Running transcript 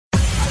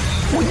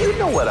Well, you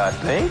know what I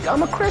think.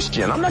 I'm a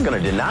Christian. I'm not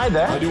going to deny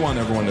that. I do want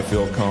everyone to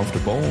feel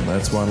comfortable, and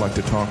that's why I'd like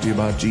to talk to you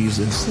about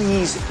Jesus.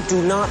 Please do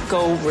not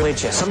go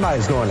religious.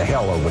 Somebody's going to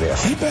hell over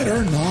this. He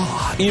better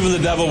not. Even the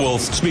devil will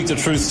speak the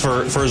truth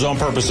for his own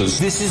purposes.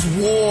 This is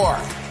war.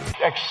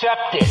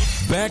 Accept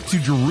it. Back to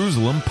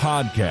Jerusalem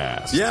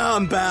podcast. Yeah,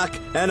 I'm back,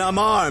 and I'm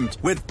armed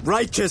with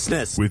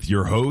righteousness. With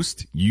your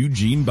host,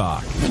 Eugene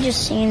Bach. He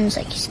just seems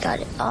like he's got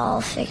it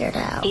all figured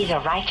out. He's a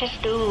righteous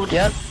dude.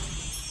 Yep.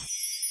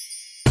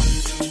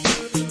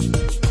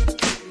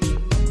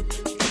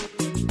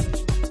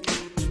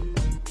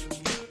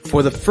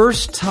 For the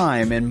first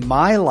time in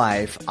my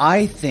life,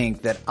 I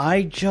think that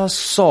I just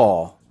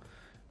saw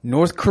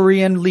North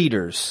Korean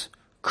leaders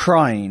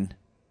crying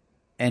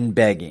and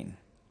begging.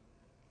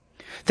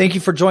 Thank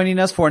you for joining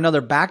us for another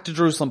Back to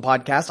Jerusalem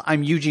podcast.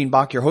 I'm Eugene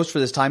Bach, your host for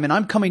this time, and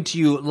I'm coming to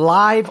you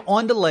live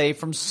on delay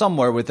from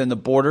somewhere within the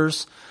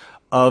borders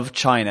of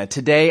China.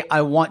 Today,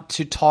 I want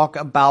to talk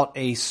about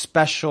a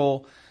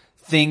special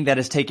thing that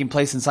is taking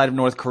place inside of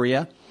North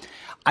Korea.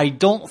 I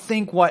don't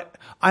think what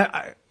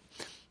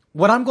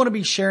I'm going to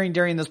be sharing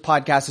during this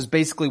podcast is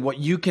basically what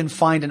you can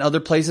find in other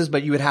places,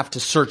 but you would have to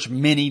search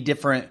many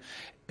different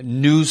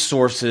news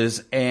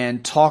sources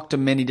and talk to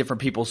many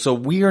different people. So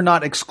we are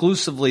not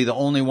exclusively the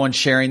only ones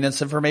sharing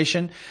this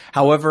information.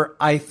 However,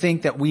 I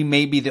think that we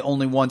may be the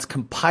only ones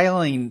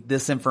compiling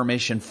this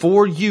information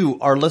for you,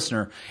 our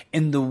listener,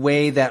 in the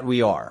way that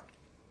we are.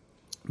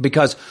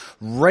 Because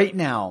right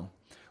now,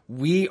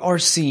 we are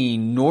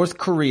seeing North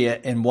Korea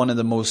in one of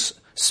the most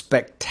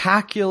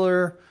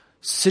spectacular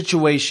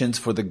situations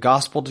for the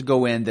gospel to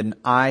go in than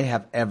I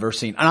have ever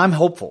seen. And I'm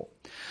hopeful.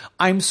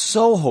 I'm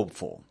so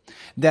hopeful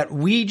that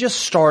we just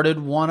started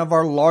one of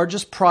our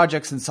largest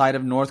projects inside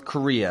of North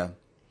Korea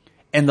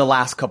in the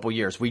last couple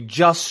years. We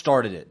just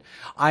started it.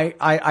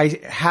 I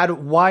had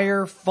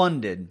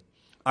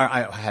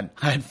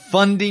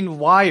funding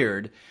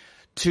wired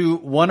to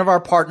one of our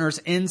partners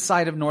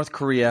inside of North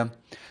Korea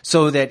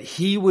so that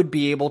he would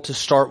be able to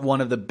start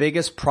one of the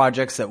biggest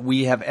projects that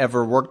we have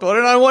ever worked on.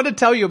 And I want to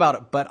tell you about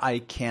it, but I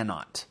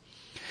cannot.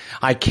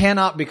 I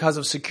cannot because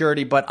of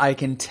security, but I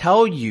can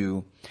tell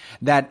you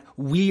that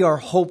we are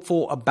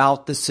hopeful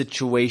about the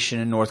situation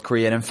in North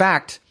Korea. And in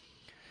fact,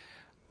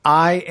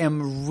 I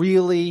am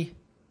really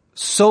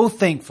so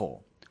thankful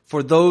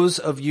for those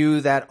of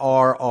you that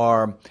are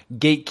our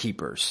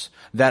gatekeepers,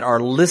 that are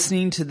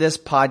listening to this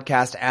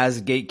podcast as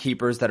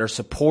gatekeepers, that are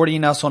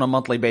supporting us on a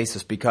monthly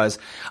basis, because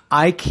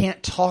I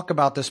can't talk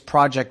about this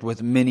project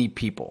with many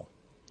people.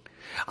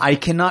 I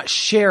cannot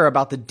share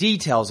about the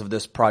details of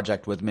this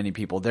project with many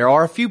people. There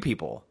are a few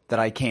people that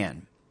I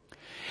can.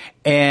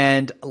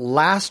 And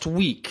last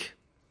week,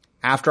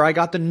 after I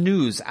got the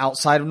news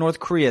outside of North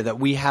Korea that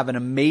we have an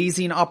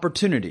amazing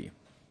opportunity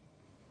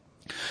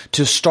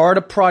to start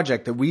a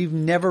project that we've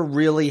never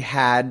really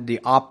had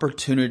the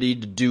opportunity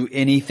to do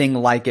anything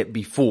like it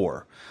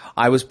before,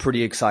 I was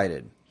pretty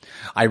excited.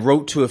 I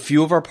wrote to a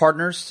few of our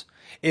partners.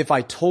 If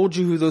I told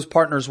you who those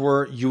partners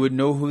were, you would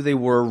know who they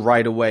were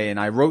right away. And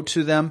I wrote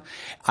to them.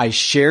 I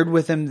shared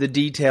with them the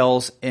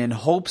details in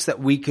hopes that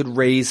we could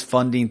raise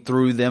funding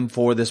through them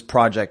for this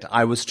project.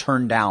 I was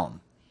turned down.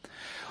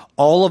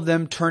 All of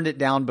them turned it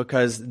down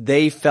because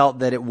they felt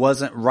that it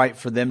wasn't right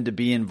for them to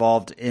be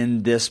involved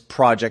in this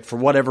project for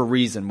whatever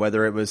reason,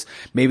 whether it was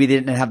maybe they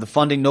didn't have the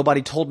funding.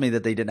 Nobody told me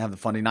that they didn't have the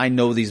funding. I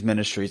know these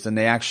ministries, and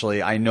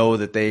I know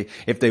that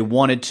if they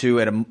wanted to,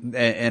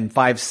 in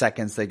 5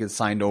 seconds, they could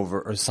sign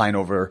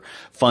over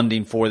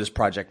funding for this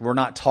project. We're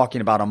not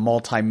talking about a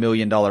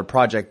multi-million-dollar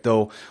project,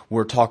 though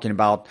we're talking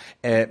about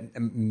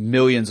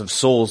millions of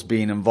souls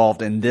being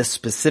involved in this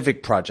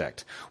specific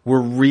project.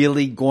 We're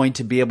really going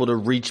to be able to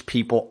reach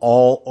people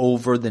all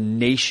over the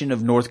nation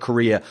of North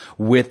Korea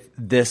with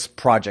this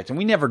project. And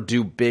we never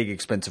do big,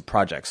 expensive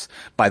projects,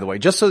 by the way,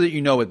 just so that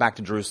you know, with Back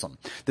to Jerusalem.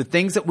 The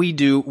things that we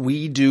do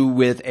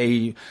with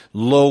a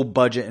low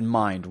budget in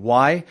mind.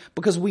 Why?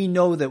 Because we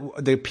know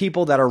that the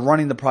people that are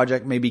running the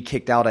project may be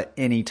kicked out at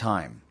any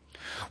time.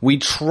 We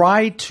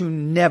try to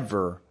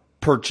never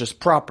purchase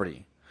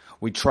property.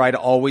 We try to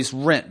always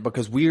rent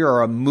because we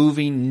are a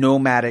moving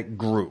nomadic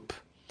group.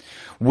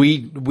 We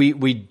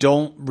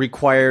don't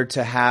require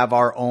to have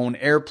our own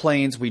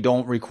airplanes. We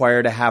don't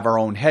require to have our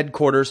own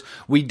headquarters.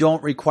 We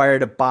don't require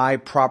to buy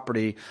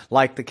property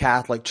like the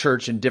Catholic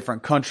Church in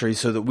different countries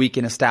so that we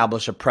can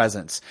establish a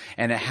presence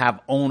and have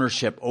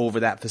ownership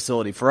over that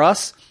facility. For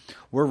us,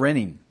 we're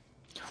renting.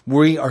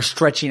 We are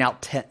stretching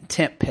out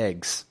tent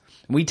pegs.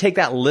 We take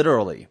that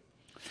literally.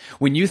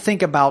 When you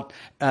think about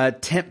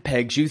tent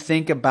pegs, you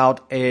think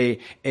about an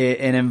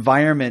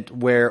environment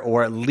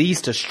or at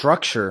least a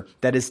structure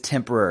that is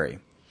temporary.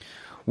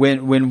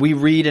 When we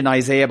read in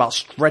Isaiah about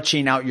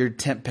stretching out your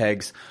tent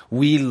pegs,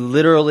 we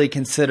literally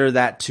consider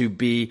that to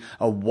be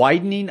a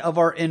widening of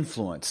our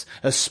influence,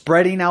 a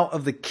spreading out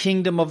of the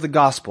kingdom of the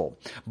gospel.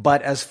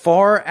 But as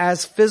far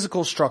as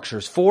physical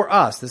structures, for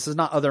us, this is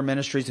not other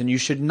ministries, and you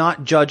should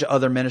not judge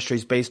other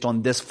ministries based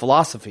on this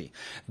philosophy.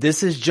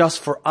 This is just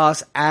for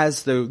us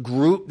as the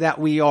group that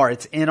we are.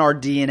 It's in our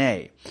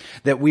DNA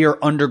that we are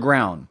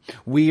underground.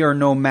 We are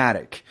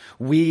nomadic.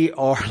 we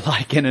are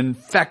like an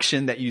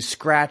infection that you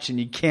scratch and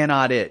you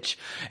cannot itch.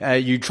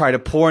 You try to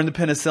pour in the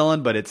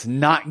penicillin, but it's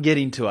not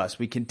getting to us.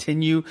 We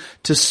continue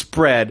to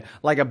spread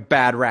like a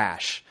bad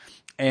rash.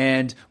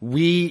 And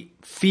we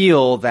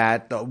feel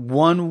that the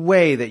one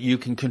way that you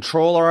can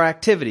control our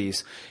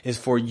activities is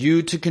for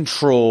you to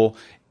control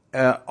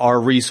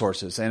our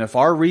resources. And if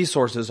our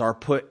resources are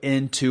put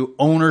into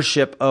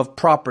ownership of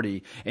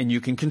property, and you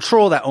can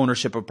control that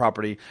ownership of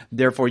property,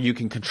 therefore you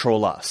can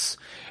control us.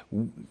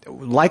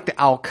 Like the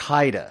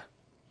Al-Qaeda,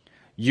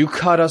 you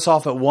cut us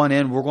off at one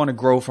end, we're going to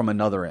grow from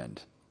another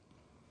end.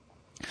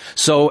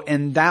 So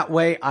in that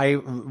way, I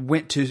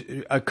went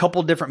to a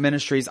couple different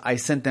ministries. I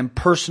sent them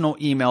personal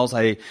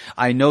emails.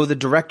 I know the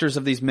directors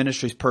of these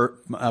ministries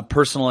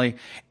personally,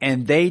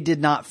 and they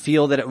did not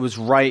feel that it was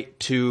right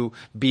to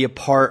be a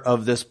part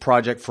of this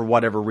project for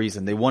whatever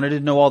reason. They wanted to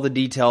know all the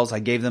details. I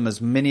gave them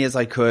as many as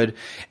I could,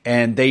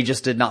 and they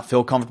just did not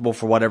feel comfortable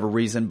for whatever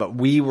reason. But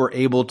we were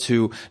able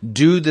to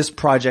do this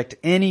project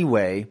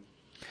anyway,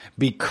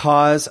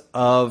 because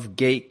of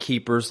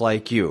gatekeepers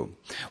like you.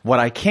 What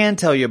I can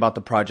tell you about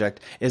the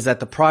project is that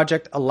the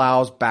project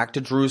allows Back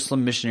to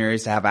Jerusalem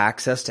missionaries to have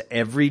access to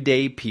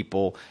everyday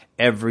people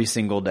every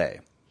single day.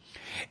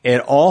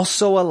 It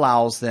also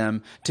allows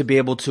them to be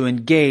able to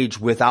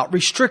engage without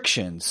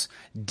restrictions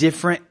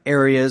different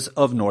areas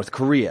of North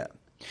Korea.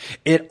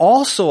 It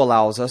also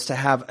allows us to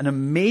have an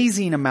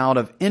amazing amount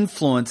of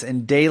influence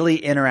and daily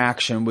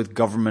interaction with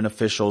government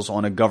officials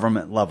on a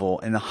government level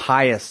in the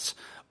highest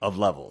of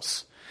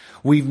levels.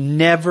 We've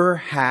never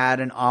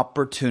had an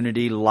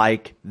opportunity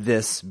like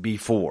this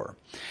before.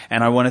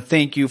 And I want to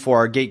thank you for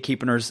our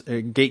gatekeepers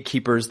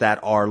that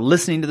are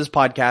listening to this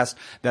podcast,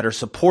 that are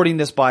supporting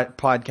this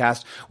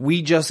podcast.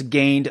 We just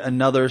gained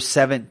another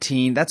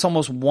 17. That's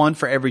almost one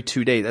for every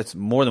 2 days. That's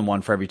more than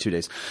one for every 2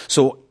 days.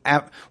 So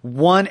at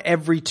one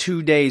every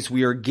 2 days,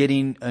 we are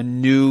getting a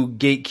new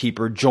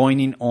gatekeeper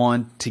joining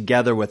on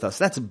together with us.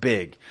 That's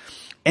big.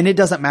 And it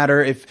doesn't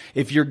matter if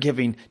you're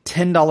giving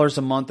 $10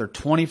 a month or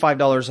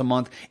 $25 a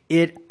month,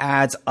 it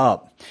adds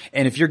up.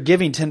 And if you're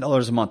giving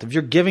 $10 a month, if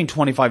you're giving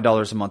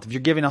 $25 a month, if you're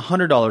giving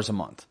 $100 a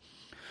month,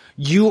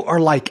 you are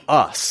like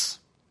us.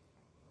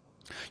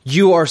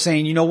 You are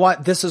saying, you know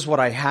what? This is what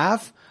I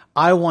have.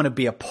 I want to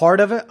be a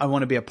part of it. I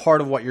want to be a part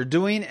of what you're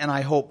doing. And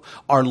I hope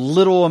our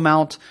little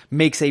amount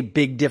makes a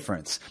big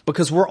difference,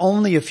 because we're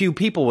only a few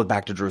people with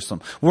Back to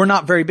Jerusalem. We're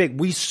not very big.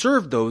 We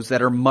serve those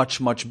that are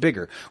much, much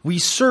bigger. We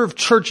serve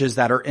churches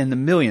that are in the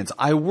millions.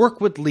 I work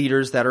with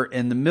leaders that are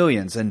in the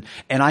millions, and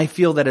I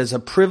feel that as a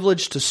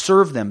privilege to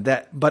serve them.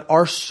 But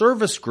our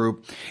service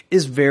group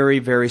is very,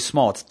 very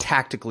small. It's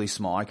tactically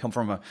small. I come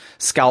from a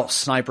scout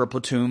sniper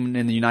platoon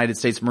in the United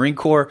States Marine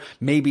Corps.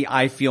 Maybe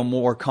I feel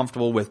more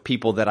comfortable with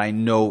people that I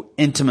know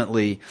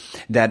intimately,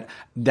 that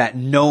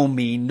know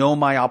me, know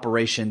my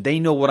operation. They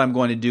know what I'm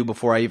going to do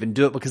before I even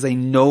do it, because they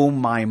know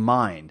my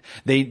mind.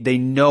 They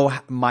know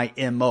my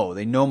MO.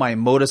 They know my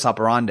modus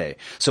operandi.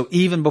 So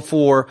even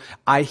before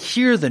I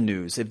hear the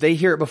news, if they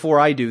hear it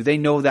before I do, they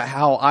know that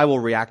how I will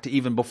react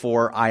even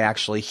before I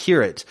actually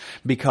hear it,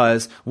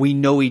 because we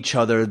know each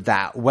other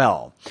that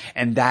well.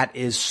 And that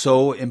is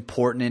so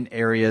important in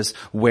areas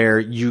where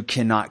you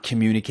cannot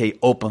communicate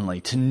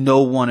openly, to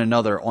know one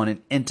another on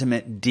an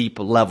intimate, deep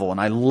level. And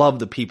I love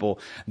the people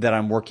that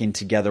I'm working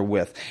together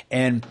with.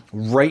 And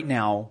right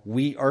now,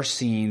 we are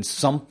seeing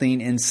something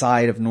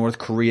inside of North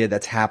Korea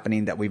that's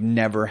happening that we've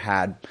never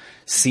had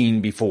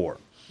seen before.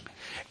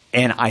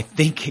 And I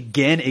think,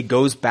 again, it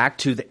goes back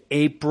to the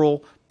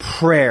April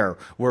prayer,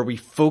 where we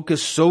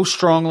focus so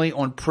strongly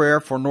on prayer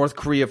for North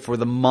Korea for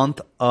the month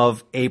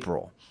of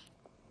April.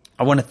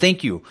 I want to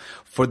thank you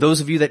for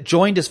those of you that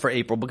joined us for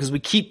April, because we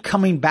keep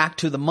coming back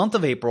to the month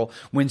of April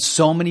when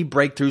so many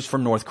breakthroughs for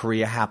North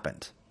Korea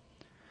happened.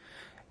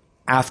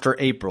 After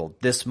April,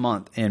 this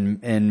month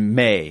in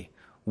May,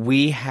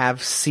 we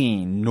have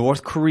seen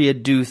North Korea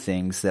do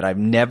things that I've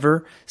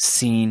never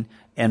seen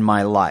in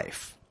my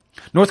life.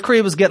 North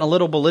Korea was getting a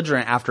little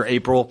belligerent after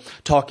April,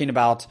 talking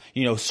about,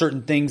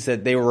 certain things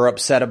that they were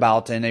upset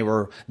about, and they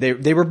were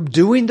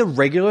doing the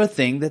regular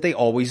thing that they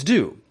always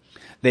do.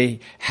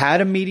 They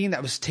had a meeting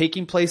that was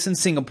taking place in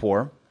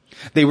Singapore.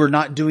 They were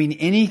not doing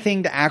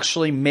anything to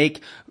actually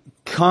make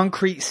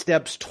concrete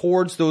steps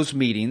towards those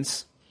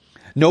meetings.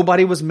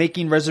 Nobody was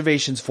making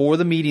reservations for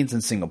the meetings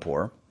in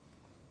Singapore.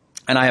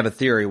 And I have a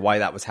theory why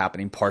that was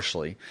happening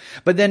partially.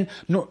 But then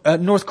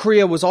North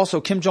Korea was also,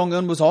 Kim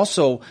Jong-un was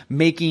also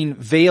making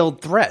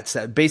veiled threats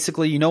that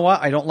basically, you know what?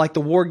 I don't like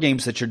the war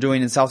games that you're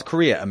doing in South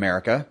Korea,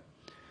 America.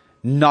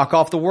 Knock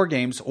off the war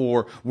games,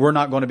 or we're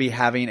not going to be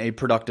having a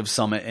productive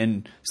summit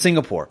in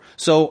Singapore.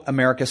 So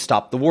America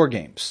stopped the war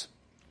games.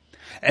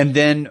 And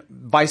then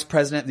Vice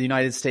President of the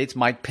United States,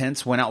 Mike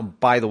Pence, went out,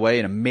 by the way,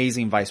 an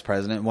amazing vice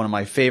president, one of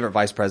my favorite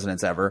vice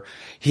presidents ever.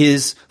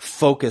 His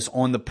focus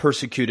on the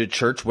persecuted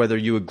church, whether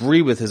you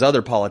agree with his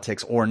other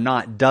politics or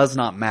not, does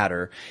not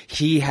matter.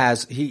 He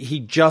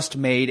just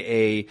made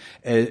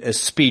a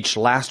speech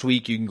last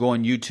week. You can go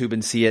on YouTube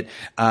and see it.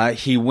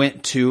 He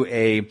went to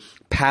a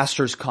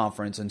pastors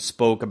conference and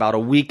spoke about a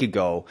week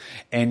ago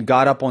and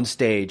got up on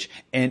stage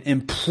and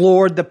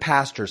implored the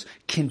pastors,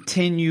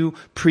 continue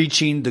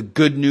preaching the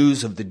good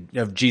news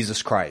of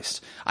Jesus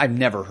Christ. I've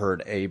never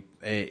heard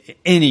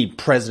any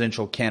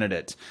presidential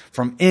candidate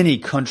from any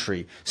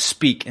country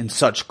speak in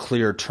such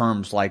clear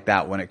terms like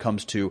that when it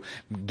comes to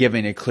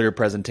giving a clear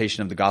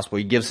presentation of the gospel.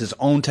 He gives his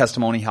own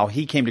testimony, how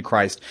he came to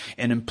Christ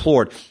and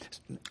implored,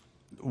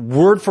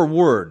 word for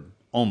word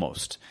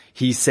almost,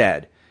 he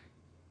said,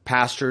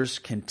 pastors,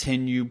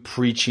 continue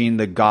preaching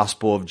the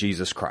gospel of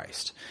Jesus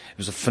Christ. It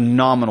was a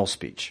phenomenal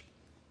speech.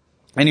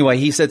 Anyway,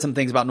 he said some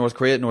things about North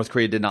Korea that North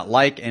Korea did not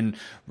like in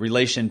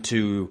relation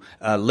to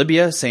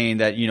Libya, saying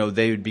that,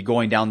 they would be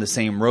going down the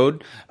same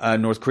road.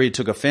 North Korea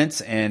took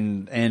offense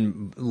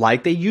and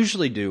like they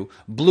usually do,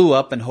 blew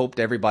up and hoped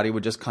everybody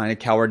would just kind of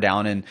cower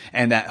down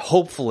and that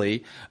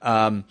hopefully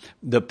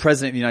the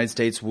president of the United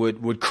States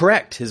would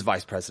correct his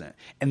vice president.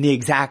 And the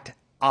exact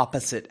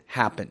opposite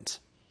happened.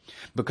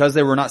 Because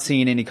they were not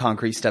seeing any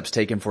concrete steps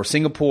taken for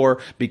Singapore,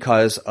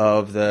 because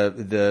of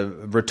the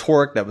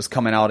rhetoric that was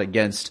coming out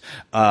against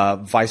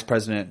Vice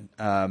President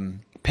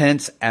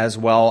Pence, as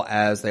well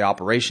as the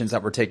operations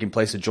that were taking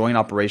place, the joint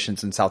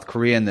operations in South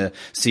Korea and the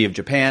Sea of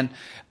Japan,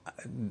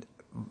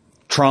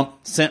 Trump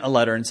sent a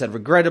letter and said,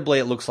 regrettably,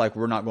 it looks like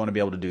we're not going to be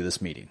able to do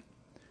this meeting.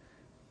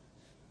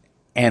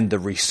 And the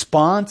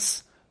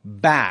response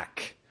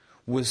back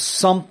was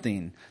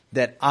something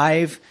that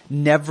I've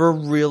never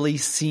really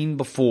seen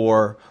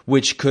before,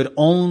 which could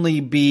only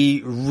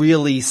be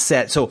really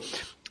said. So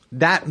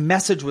that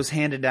message was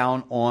handed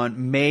down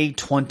on May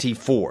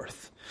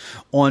 24th.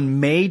 On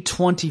May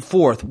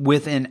 24th,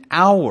 within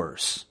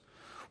hours,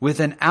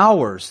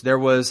 there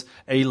was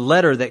a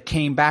letter that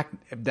came back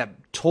that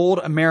told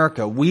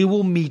America, we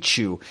will meet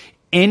you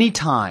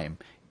anytime,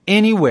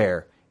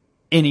 anywhere,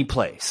 any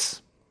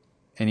place.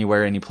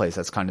 Anywhere, any place.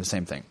 That's kind of the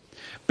same thing.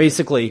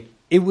 Basically,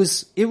 it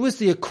was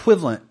the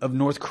equivalent of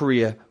North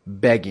Korea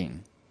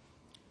begging.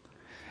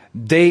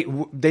 They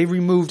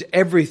removed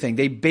everything.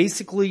 They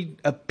basically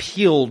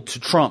appealed to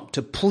Trump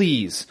to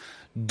please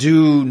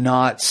do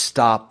not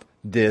stop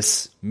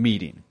this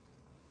meeting.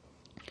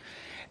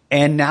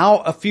 And now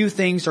a few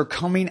things are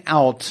coming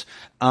out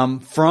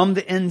from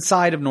the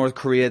inside of North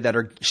Korea that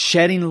are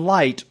shedding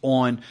light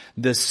on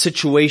the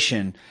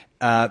situation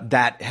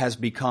that has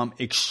become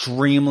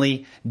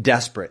extremely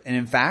desperate. And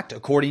in fact,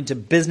 according to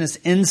Business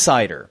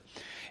Insider,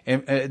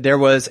 there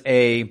was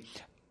a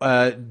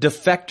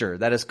defector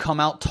that has come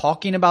out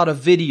talking about a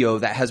video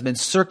that has been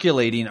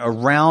circulating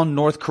around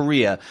North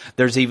Korea.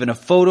 There's even a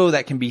photo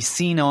that can be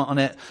seen on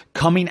it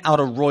coming out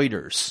of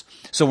Reuters.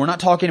 So we're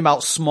not talking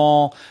about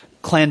small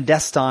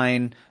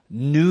clandestine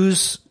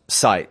news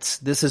sites.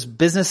 This is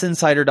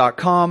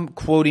businessinsider.com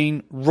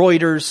quoting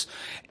Reuters.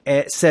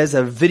 It says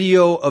a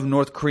video of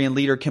North Korean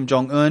leader Kim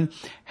Jong-un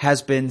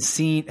has been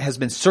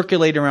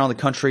circulating around the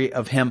country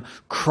of him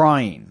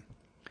crying.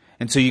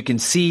 And so you can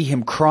see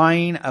him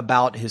crying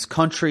about his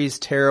country's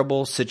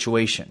terrible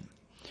situation.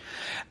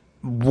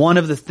 One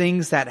of the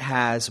things that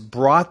has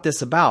brought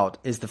this about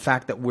is the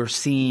fact that we're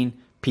seeing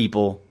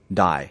people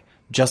die.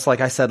 Just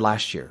like I said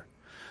last year.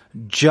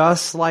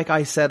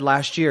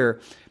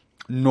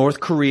 North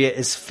Korea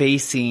is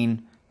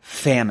facing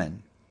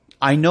famine.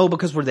 I know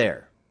because we're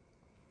there.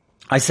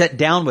 I sat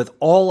down with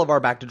all of our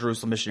Back to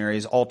Jerusalem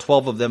missionaries, all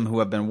 12 of them who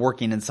have been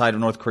working inside of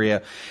North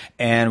Korea,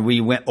 and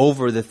we went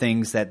over the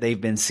things that they've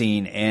been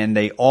seeing, and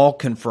they all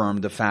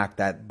confirmed the fact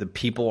that the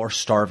people are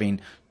starving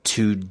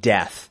to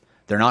death.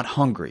 They're not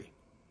hungry.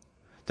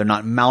 They're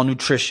not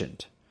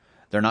malnutritioned.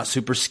 They're not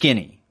super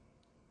skinny.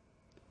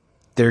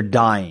 They're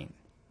dying,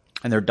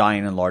 and they're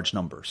dying in large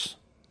numbers.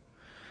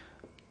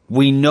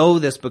 We know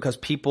this because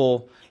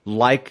people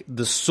like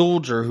the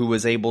soldier who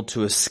was able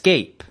to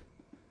escape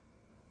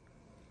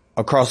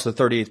across the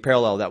 38th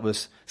parallel that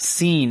was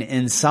seen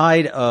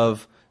inside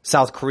of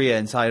South Korea,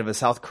 inside of a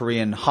South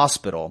Korean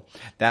hospital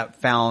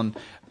that found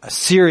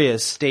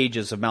serious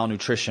stages of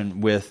malnutrition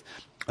with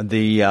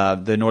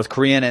the North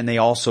Korean, and they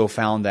also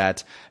found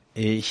that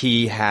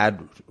he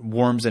had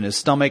worms in his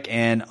stomach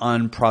and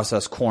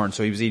unprocessed corn.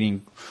 So he was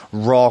eating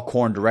raw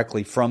corn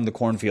directly from the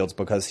cornfields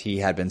because he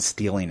had been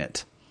stealing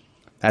it.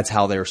 That's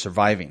how they were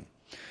surviving.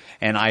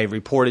 And I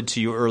reported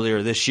to you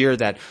earlier this year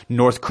that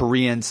North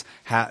Koreans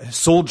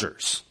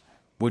soldiers,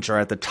 which are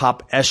at the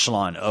top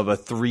echelon of a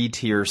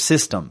 3-tier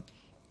system,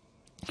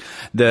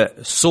 the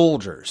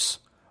soldiers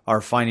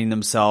are finding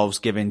themselves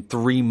given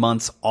 3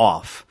 months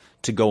off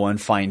to go and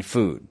find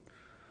food.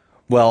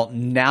 Well,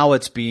 now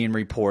it's being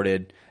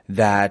reported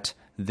that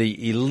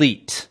the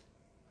elite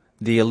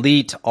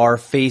are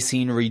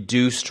facing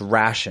reduced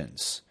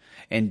rations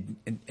and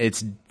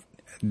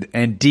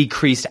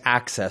decreased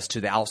access to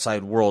the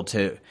outside world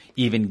to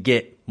even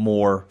get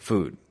more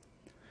food.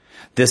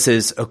 This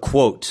is a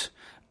quote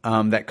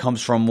that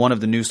comes from one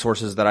of the news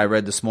sources that I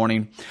read this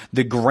morning.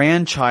 The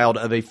grandchild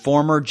of a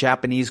former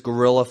Japanese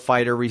guerrilla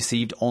fighter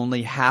received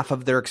only half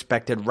of their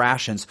expected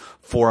rations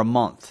for a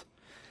month,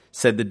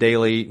 said the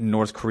Daily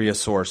North Korea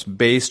source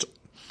based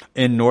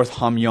in North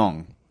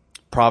Hamgyong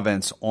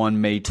province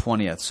on May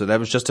 20th. So that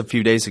was just a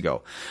few days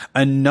ago.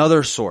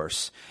 Another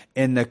source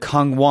in the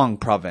Gangwon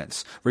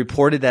province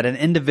reported that an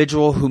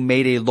individual who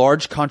made a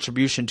large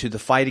contribution to the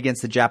fight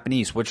against the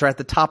Japanese, which are at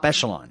the top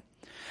echelon.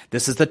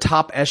 This is the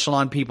top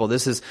echelon people.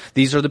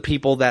 These are the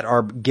people that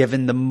are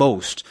given the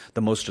most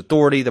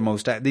authority,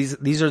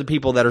 these are the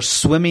people that are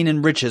swimming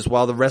in riches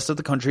while the rest of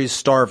the country is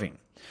starving.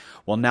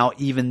 Well, now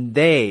even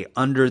they,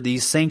 under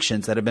these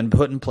sanctions that have been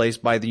put in place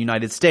by the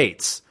United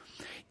States,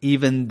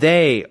 even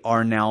they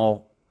are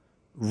now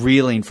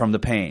reeling from the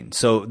pain.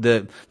 So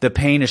the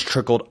pain has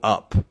trickled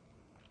up.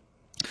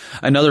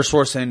 Another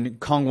source in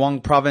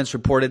Gangwon province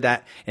reported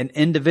that an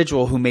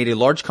individual who made a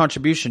large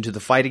contribution to the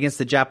fight against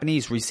the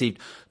Japanese received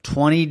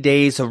 20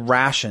 days of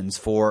rations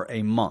for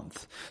a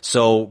month.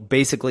 So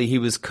basically he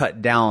was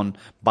cut down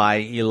by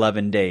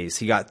 11 days.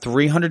 He got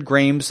 300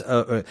 grams.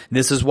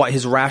 This is what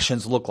his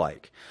rations look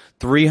like.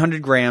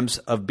 300 grams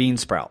of bean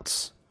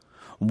sprouts,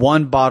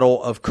 1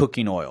 bottle of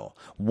cooking oil,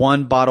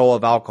 1 bottle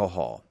of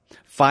alcohol,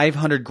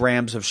 500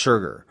 grams of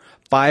sugar,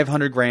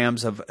 500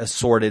 grams of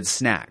assorted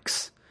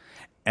snacks.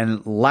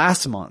 And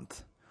last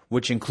month,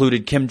 which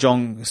included Kim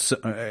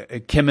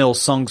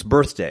Il-sung's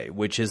birthday,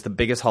 which is the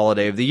biggest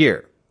holiday of the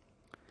year.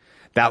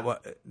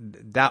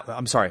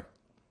 I'm sorry.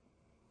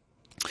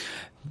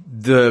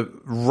 The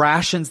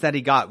rations that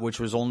he got, which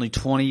was only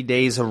 20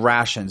 days of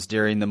rations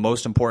during the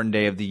most important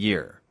day of the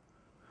year.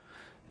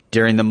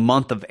 During the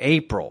month of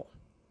April,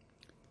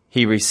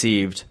 he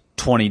received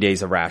 20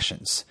 days of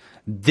rations.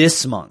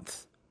 This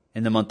month,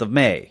 in the month of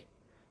May,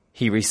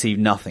 he received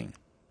nothing.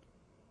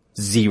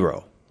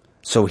 0.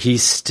 So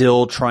he's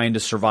still trying to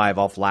survive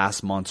off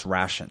last month's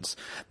rations.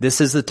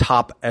 This is the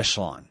top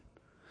echelon.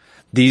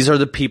 These are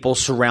the people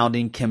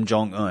surrounding Kim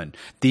Jong-un.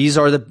 These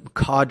are the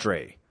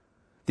cadre.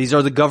 These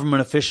are the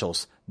government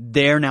officials.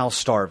 They're now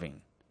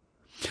starving.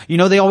 You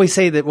know, they always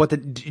say that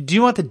do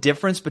you know what the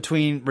difference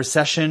between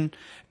recession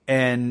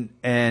and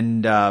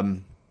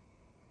I'm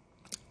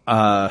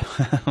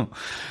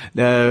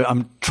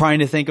trying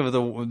to think of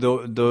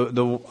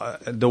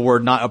the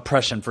word, not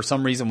oppression. For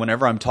some reason,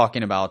 whenever I'm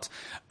talking about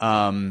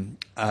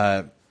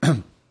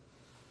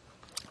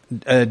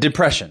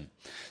depression,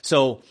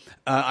 so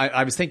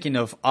I was thinking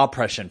of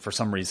oppression for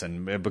some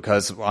reason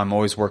because I'm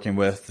always working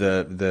with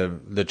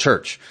the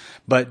church.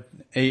 But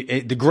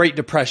the Great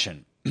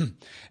Depression.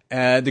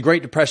 The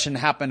Great Depression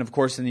happened, of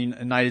course, in the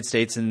United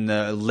States in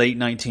the late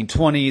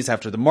 1920s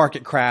after the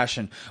market crash.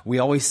 And we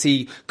always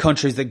see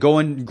countries that go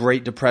in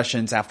Great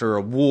Depressions after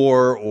a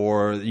war,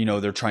 or, you know,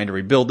 they're trying to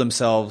rebuild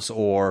themselves,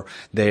 or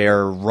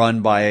they're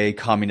run by a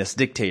communist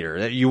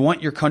dictator. You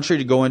want your country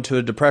to go into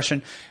a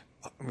depression?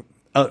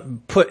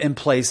 Put in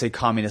place a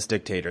communist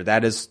dictator.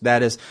 That is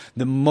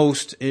the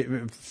most,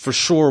 for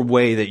sure,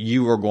 way that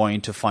you are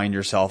going to find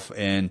yourself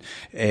in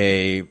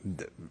a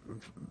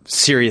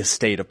serious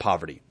state of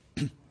poverty.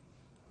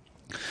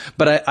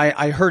 But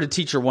I heard a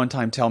teacher one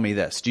time tell me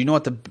this. Do you know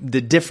what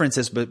the difference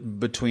is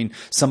between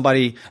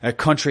a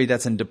country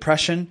that's in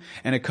depression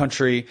and a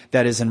country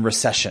that is in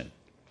recession?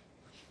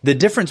 The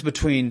difference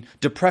between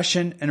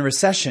depression and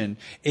recession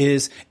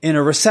is, in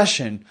a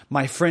recession,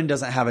 my friend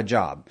doesn't have a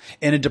job.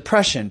 In a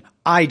depression,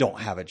 I don't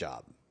have a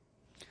job.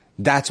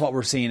 That's what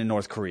we're seeing in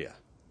North Korea.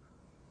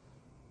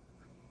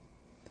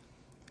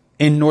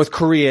 In North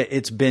Korea,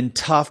 it's been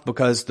tough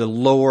because the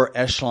lower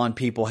echelon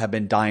people have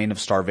been dying of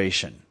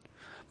starvation.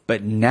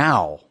 But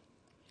now,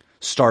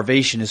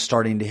 starvation is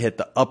starting to hit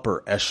the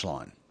upper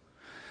echelon.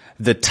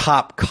 The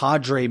top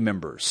cadre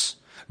members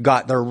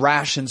got their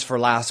rations for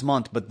last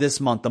month, but this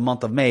month, the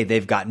month of May,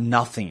 they've got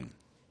nothing.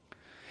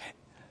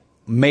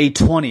 May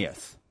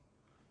 20th,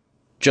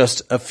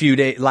 just a few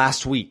days,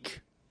 last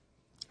week,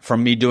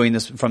 from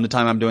the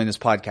time I'm doing this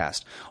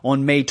podcast.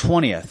 On May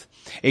 20th,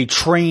 a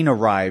train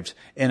arrived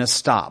in a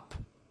stop,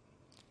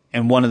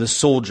 and one of the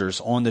soldiers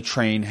on the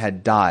train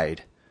had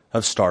died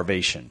of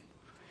starvation.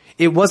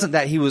 It wasn't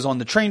that he was on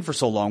the train for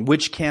so long,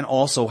 which can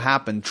also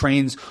happen.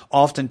 Trains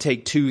often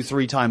take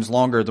 2-3 times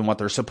longer than what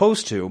they're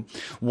supposed to.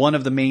 One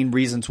of the main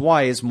reasons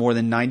why is more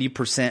than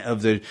 90%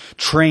 of the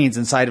trains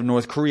inside of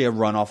North Korea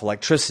run off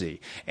electricity.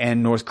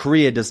 And North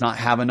Korea does not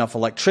have enough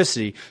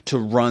electricity to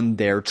run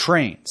their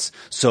trains.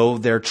 So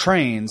their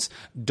trains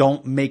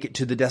don't make it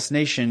to the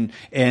destination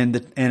in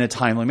a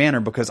timely manner,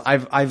 because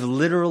I've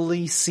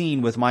literally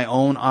seen with my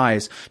own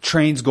eyes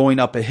trains going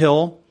up a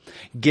hill,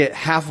 get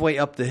halfway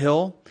up the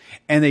hill,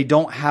 and they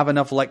don't have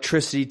enough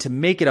electricity to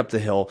make it up the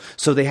hill,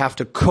 so they have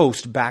to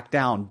coast back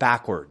down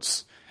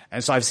backwards.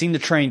 And so I've seen the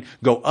train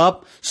go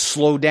up,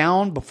 slow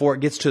down before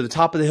it gets to the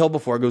top of the hill,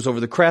 before it goes over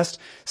the crest,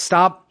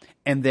 stop,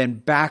 and then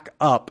back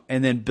up,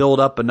 and then build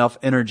up enough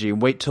energy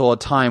and wait till a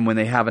time when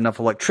they have enough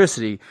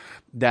electricity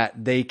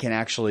that they can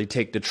actually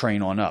take the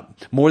train on up.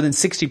 More than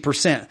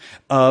 60%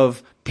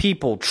 of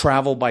people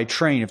travel by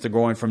train if they're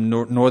going from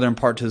northern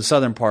part to the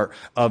southern part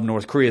of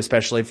North Korea,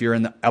 especially if you're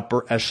in the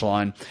upper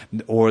echelon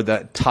or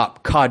the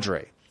top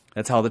cadre.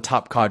 That's how the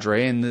top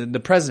cadre and the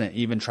president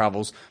even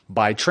travels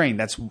by train.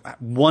 That's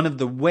one of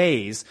the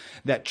ways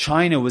that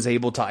China was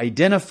able to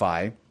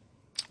identify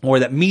or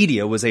that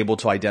media was able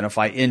to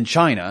identify in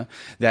China,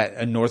 that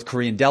a North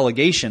Korean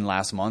delegation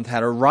last month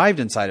had arrived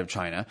inside of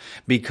China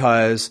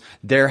because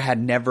there had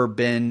never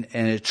been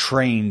a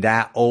train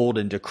that old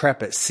and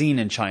decrepit seen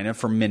in China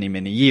for many,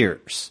 many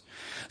years.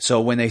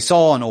 So when they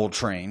saw an old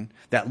train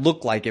that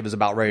looked like it was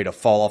about ready to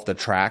fall off the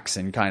tracks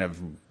and kind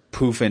of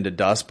poof into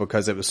dust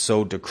because it was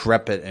so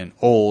decrepit and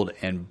old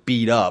and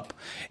beat up,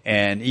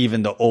 and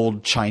even the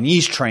old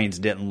Chinese trains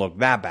didn't look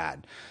that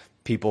bad,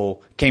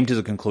 people came to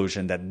the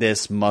conclusion that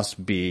this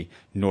must be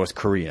North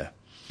Korea.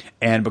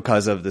 And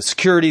because of the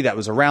security that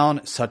was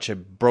around such a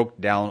broke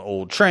down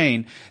old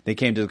train, they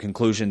came to the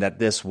conclusion that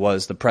this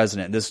was the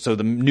president. So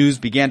the news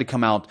began to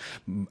come out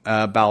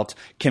about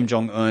Kim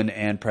Jong-un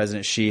and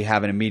President Xi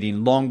having a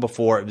meeting long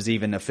before it was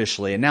even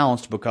officially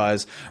announced,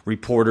 because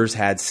reporters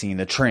had seen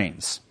the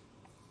trains.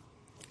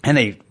 And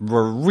they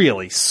were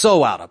really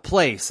so out of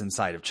place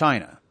inside of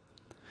China.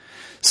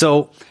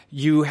 So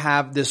you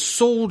have this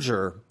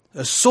soldier,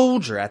 a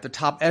soldier at the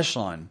top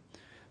echelon,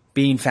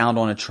 being found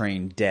on a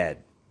train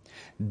dead.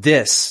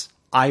 This,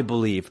 I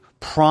believe,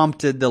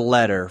 prompted the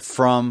letter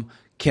from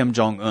Kim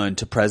Jong-un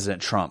to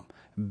President Trump,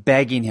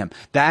 begging him.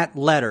 That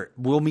letter,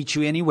 we'll meet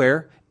you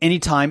anywhere,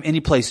 anytime, any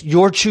place.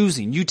 You're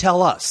choosing. You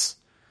tell us.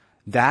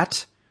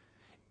 That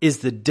is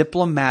the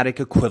diplomatic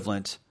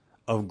equivalent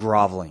of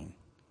groveling.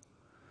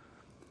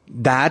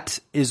 That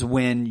is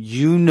when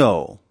you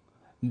know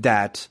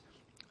that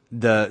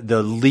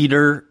the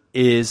leader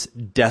is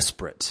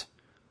desperate.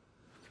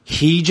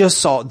 He just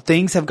saw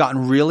things have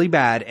gotten really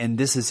bad, and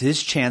this is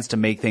his chance to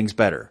make things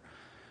better.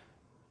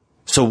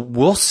 So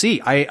we'll see.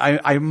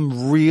 I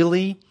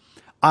really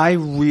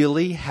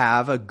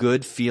have a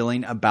good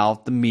feeling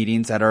about the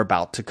meetings that are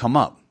about to come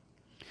up.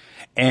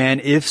 And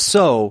if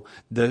so,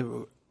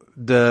 the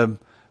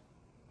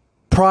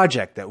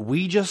project that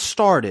we just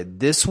started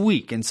this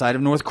week inside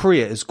of North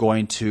Korea is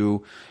going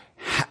to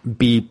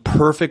be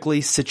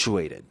perfectly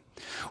situated.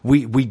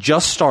 We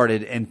just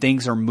started, and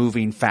things are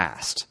moving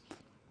fast.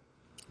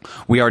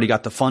 We already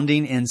got the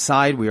funding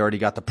inside. We already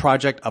got the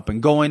project up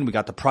and going. We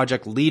got the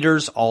project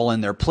leaders all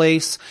in their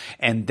place,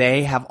 and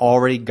they have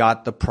already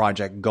got the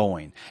project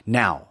going.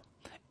 Now,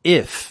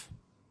 if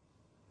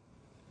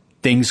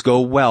things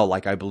go well,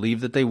 like I believe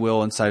that they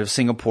will inside of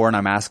Singapore, and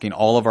I'm asking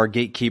all of our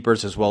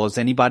gatekeepers as well as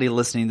anybody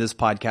listening to this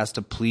podcast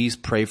to please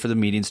pray for the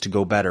meetings to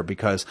go better,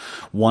 because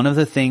one of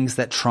the things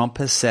that Trump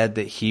has said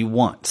that he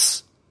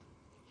wants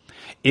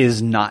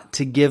is not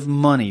to give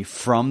money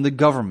from the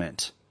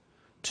government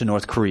to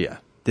North Korea.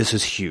 This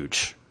is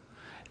huge.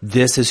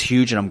 This is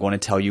huge, and I'm going to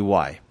tell you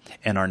why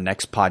in our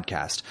next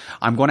podcast.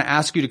 I'm going to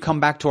ask you to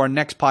come back to our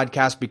next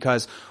podcast,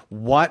 because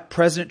what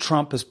President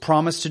Trump has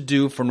promised to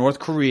do for North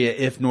Korea,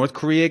 if North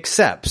Korea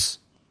accepts,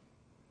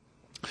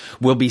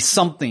 will be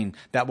something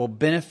that will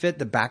benefit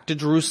the Back to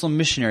Jerusalem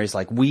missionaries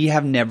like we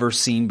have never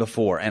seen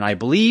before. And I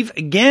believe,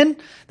 again,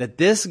 that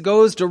this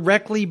goes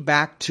directly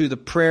back to the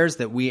prayers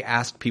that we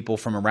asked people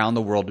from around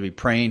the world to be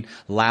praying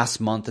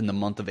last month in the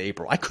month of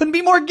April. I couldn't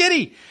be more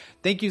giddy.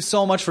 Thank you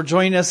so much for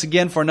joining us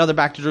again for another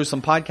Back to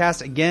Jerusalem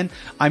podcast. Again,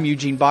 I'm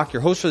Eugene Bach,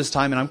 your host for this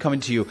time, and I'm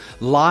coming to you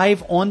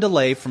live on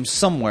delay from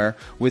somewhere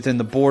within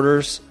the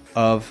borders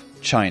of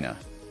China.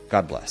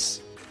 God bless.